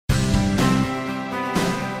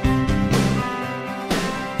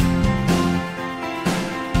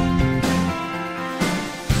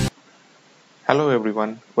Hello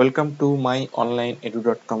everyone, welcome to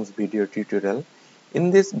MyOnlineEdu.com's video tutorial.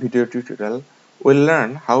 In this video tutorial, we'll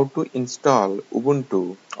learn how to install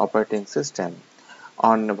Ubuntu operating system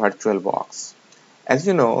on VirtualBox. As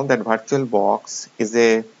you know that VirtualBox is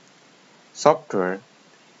a software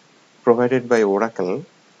provided by Oracle.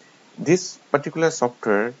 This particular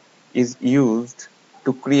software is used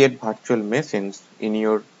to create virtual machines in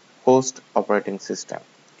your host operating system.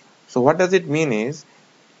 So what does it mean is,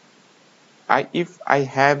 if I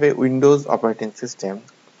have a Windows operating system,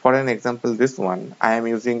 for an example this one, I am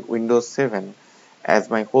using Windows 7 as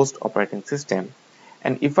my host operating system,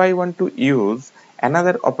 and if I want to use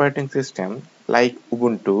another operating system like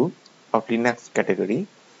Ubuntu of Linux category,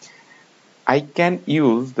 I can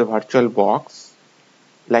use the VirtualBox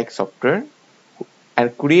like software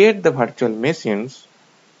and create the virtual machines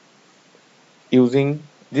using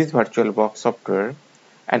this VirtualBox software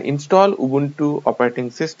and install Ubuntu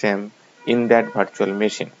operating system in that virtual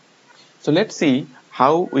machine. So let's see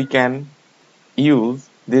how we can use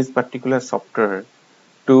this particular software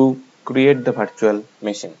to create the virtual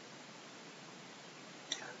machine.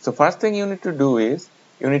 So first thing you need to do is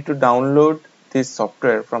you need to download this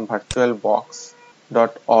software from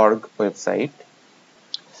virtualbox.org website,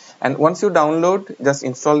 and once you download, just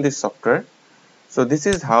install this software. So this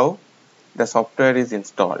is how the software is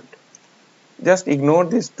installed. Just ignore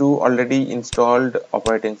these two already installed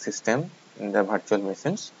operating system in the virtual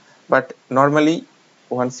machines, but normally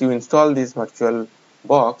once you install this virtual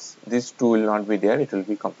box, these two will not be there, it will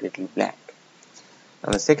be completely blank.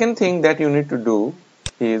 Now the second thing that you need to do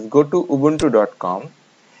is go to Ubuntu.com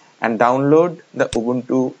and download the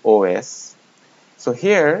Ubuntu OS. So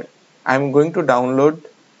here I am going to download,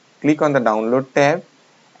 click on the download tab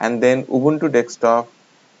and then Ubuntu desktop.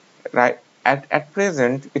 Right at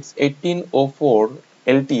present it's 18.04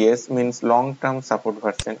 LTS, means long term support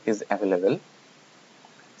version is available.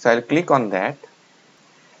 So I'll click on that,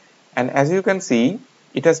 and as you can see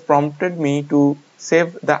it has prompted me to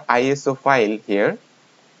save the ISO file here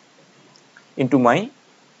into my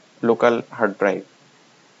local hard drive.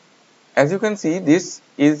 As you can see, this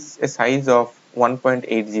is a size of 1.8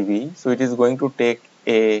 GB, so it is going to take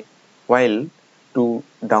a while to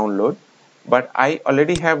download, but I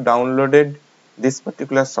already have downloaded this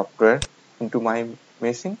particular software into my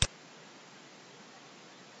machine.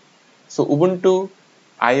 So Ubuntu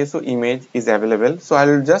ISO image is available, so I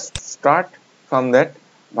will just start from that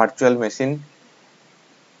virtual machine.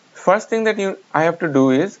 First thing that I have to do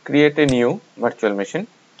is create a new virtual machine,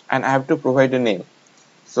 and I have to provide a name.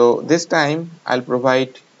 So this time I'll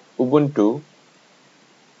provide Ubuntu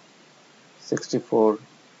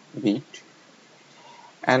 64-bit,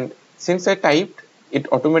 and since I typed,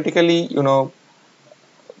 it automatically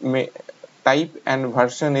type and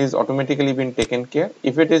version is automatically been taken care.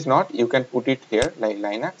 If it is not, you can put it here like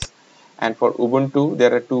Linux, and for Ubuntu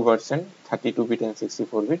there are two versions, 32-bit and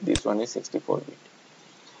 64-bit. This one is 64-bit,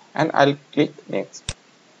 and I'll click next.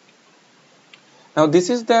 Now this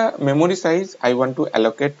is the memory size I want to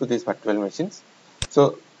allocate to these virtual machines.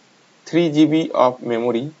 So 3 GB of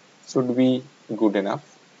memory should be good enough.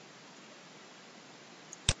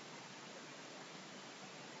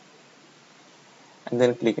 And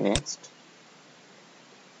then click next.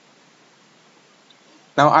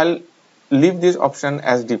 Now I'll leave this option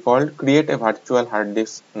as default, create a virtual hard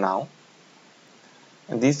disk now,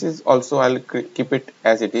 and this is also I'll keep it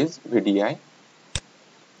as it is, VDI,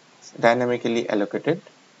 dynamically allocated,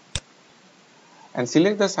 and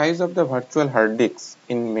select the size of the virtual hard disk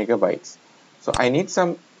in megabytes. So I need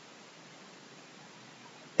some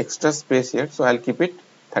extra space here, so I'll keep it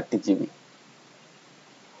 30 GB.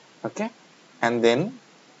 Okay, and then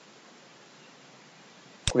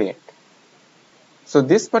create. So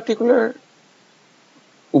this particular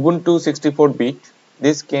Ubuntu 64-bit,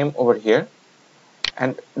 this came over here,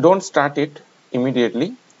 and don't start it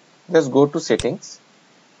immediately. Just go to settings.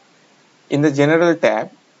 In the general tab,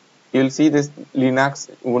 you will see this Linux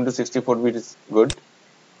Ubuntu 64-bit is good.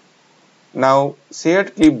 Now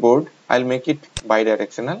shared clipboard, I'll make it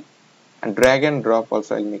bidirectional, and drag and drop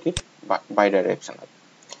also I'll make it bidirectional.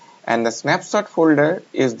 And the snapshot folder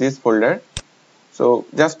is this folder. So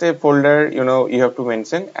just a folder, you have to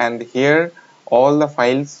mention, and here all the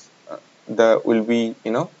files will be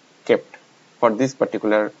kept for this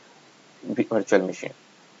particular virtual machine.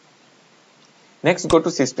 Next, go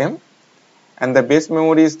to system, and the base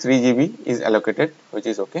memory is 3 GB is allocated, which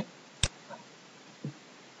is okay.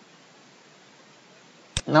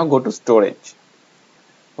 Now go to storage.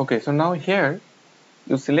 Okay, so now here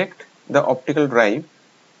you select the optical drive,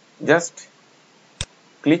 just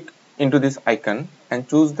click into this icon and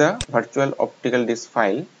choose the virtual optical disk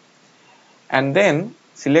file, and then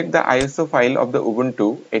select the ISO file of the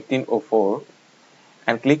Ubuntu 18.04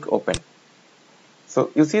 and click open.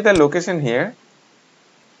 So you see the location here.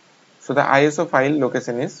 So the ISO file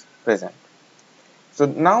location is present. So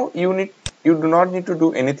now you do not need to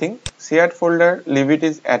do anything. Shared folder, leave it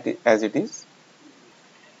as it is,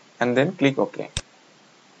 and then click OK.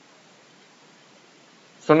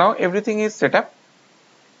 So now everything is set up.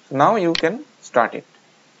 So now you can start it.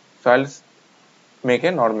 So I'll make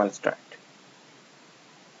a normal start.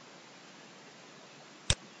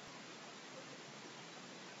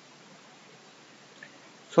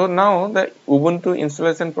 So now the Ubuntu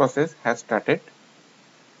installation process has started.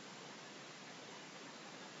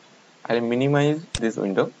 I'll minimize this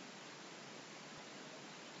window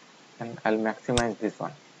and I'll maximize this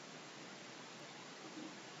one.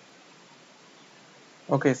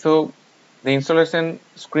 Okay, so the installation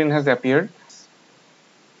screen has appeared.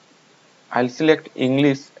 I'll select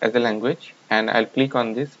English as a language and I'll click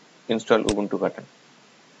on this install Ubuntu button.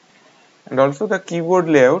 And also the keyboard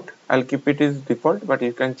layout, I'll keep it as default, but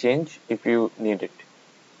you can change if you need it.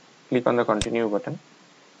 Click on the continue button.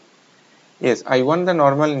 Yes, I want the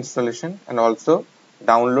normal installation and also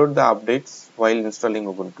download the updates while installing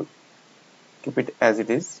Ubuntu. Keep it as it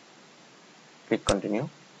is. Click continue.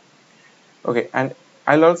 Okay, and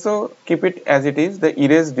I'll also keep it as it is, the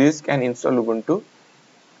erase disk and install Ubuntu.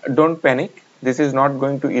 Don't panic, this is not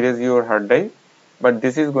going to erase your hard drive, but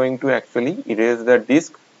this is going to actually erase the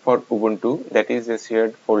disk for Ubuntu, that is a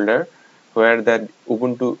shared folder where the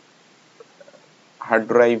Ubuntu hard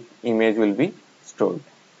drive image will be stored.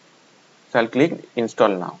 So I'll click install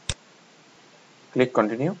now. Click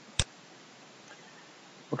continue.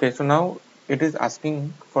 Okay, so now it is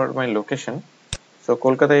asking for my location. So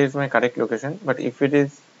Kolkata is my correct location, but if it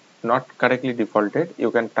is not correctly defaulted, you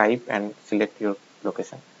can type and select your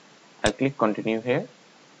location. I'll click continue here.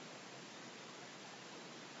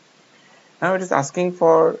 Now it is asking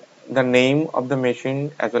for the name of the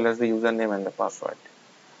machine as well as the username and the password.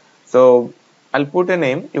 So I'll put a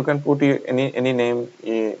name. You can put any name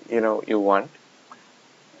you want.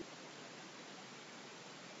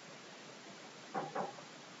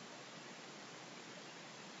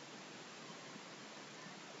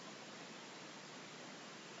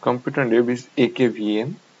 Computer name is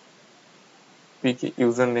AKVM. PK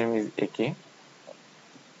username is AK.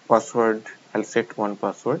 Password, I'll set one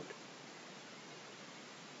password.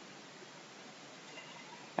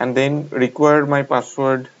 And then require my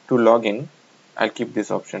password to log in. I'll keep this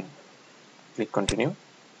option. Click continue.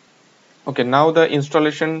 Okay, now the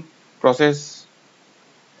installation process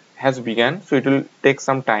has begun. So it will take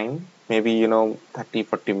some time, maybe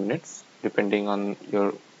 30-40 minutes, depending on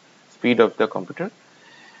your speed of the computer.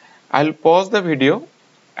 I'll pause the video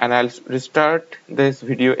and I'll restart this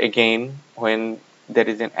video again when there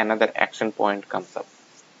is another action point comes up.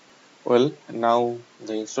 Well, now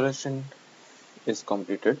the installation is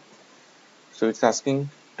completed. So it's asking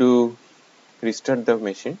to restart the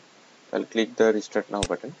machine. I'll click the restart now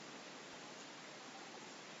button.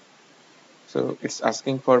 So it's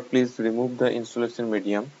asking for please remove the installation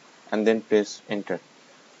medium and then press enter.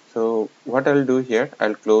 So what I'll do here,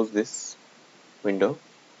 I'll close this window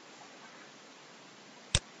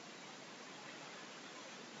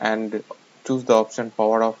and choose the option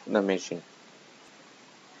power off the machine.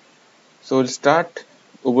 So we'll start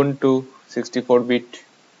Ubuntu 64-bit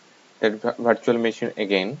that virtual machine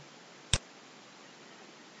again.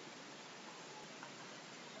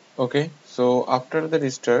 Okay, so after the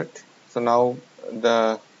restart, so now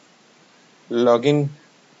the login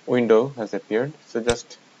window has appeared. So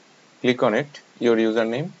just click on it, your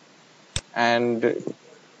username, and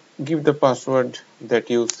give the password that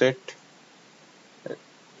you set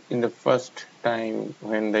in the first time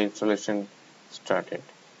when the installation started,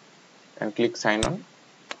 and click sign on.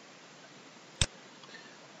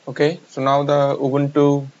 Okay, so now the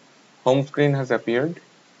Ubuntu home screen has appeared.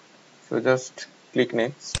 So just click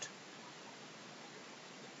next.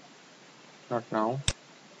 Not now.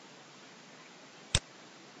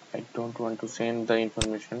 I don't want to send the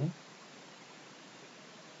information.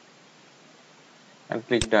 And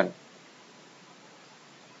click done.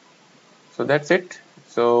 So that's it.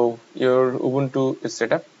 So your Ubuntu is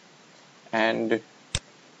set up, and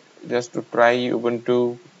just to try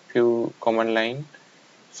Ubuntu, few command line.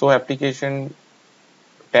 So application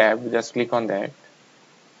tab, just click on that.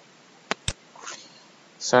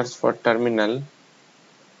 Search for terminal.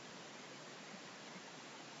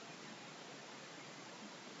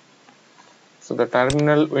 So the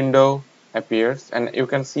terminal window appears, and you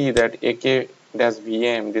can see that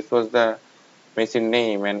AK-VM, this was the machine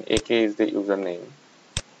name and AK is the username.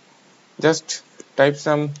 Just type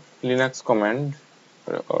some Linux command,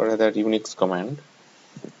 or rather Unix command.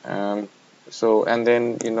 So and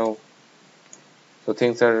then so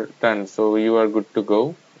things are done, so you are good to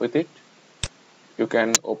go with it. You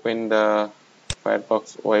can open the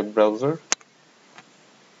Firefox web browser.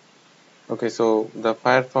 Okay, so the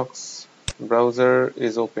Firefox browser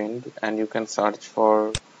is opened and you can search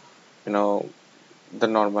for the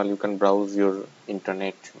normal. You can browse your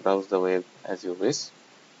internet, browse the web as you wish,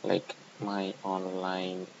 like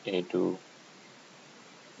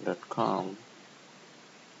MyOnlineEdu.com.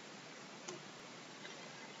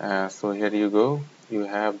 So here you go, you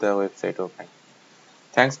have the website open.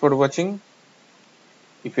 Thanks for watching.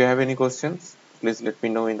 If you have any questions, please let me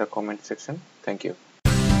know in the comment section. Thank you.